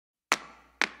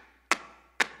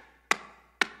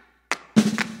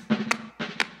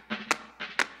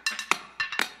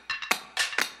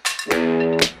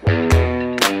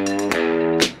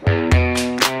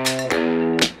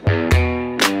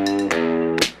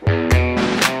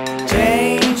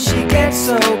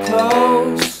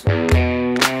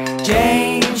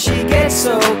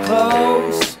so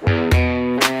close.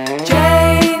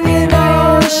 Jane, you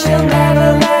know she'll never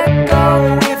let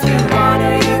go. If you want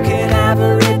her, you can have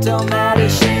her, it don't matter,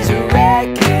 she's a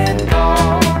wrecking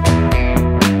ball.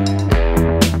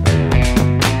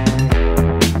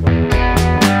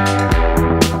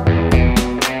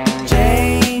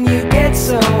 Jane, you get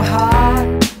so hot.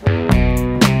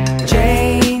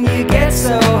 Jane, you get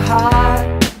so hot.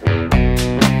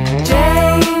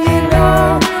 Jane, you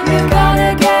know you're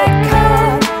gonna get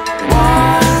caught.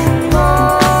 One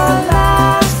more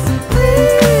last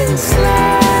clean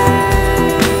slate.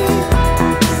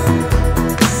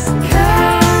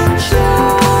 Count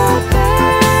your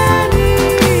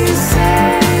pennies, say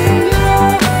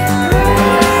you're right.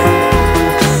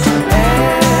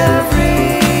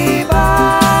 Everybody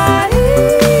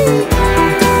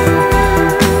hurts.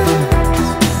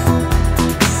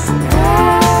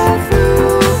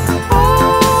 Through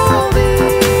all the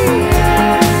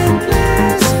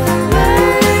endless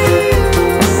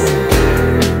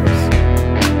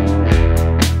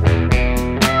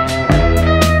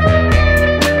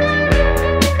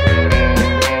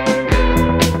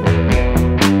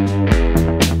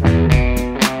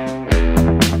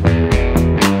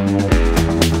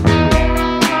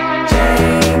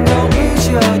Jane, don't lose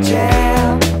your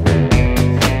jam.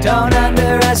 Don't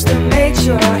underestimate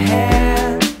your hair.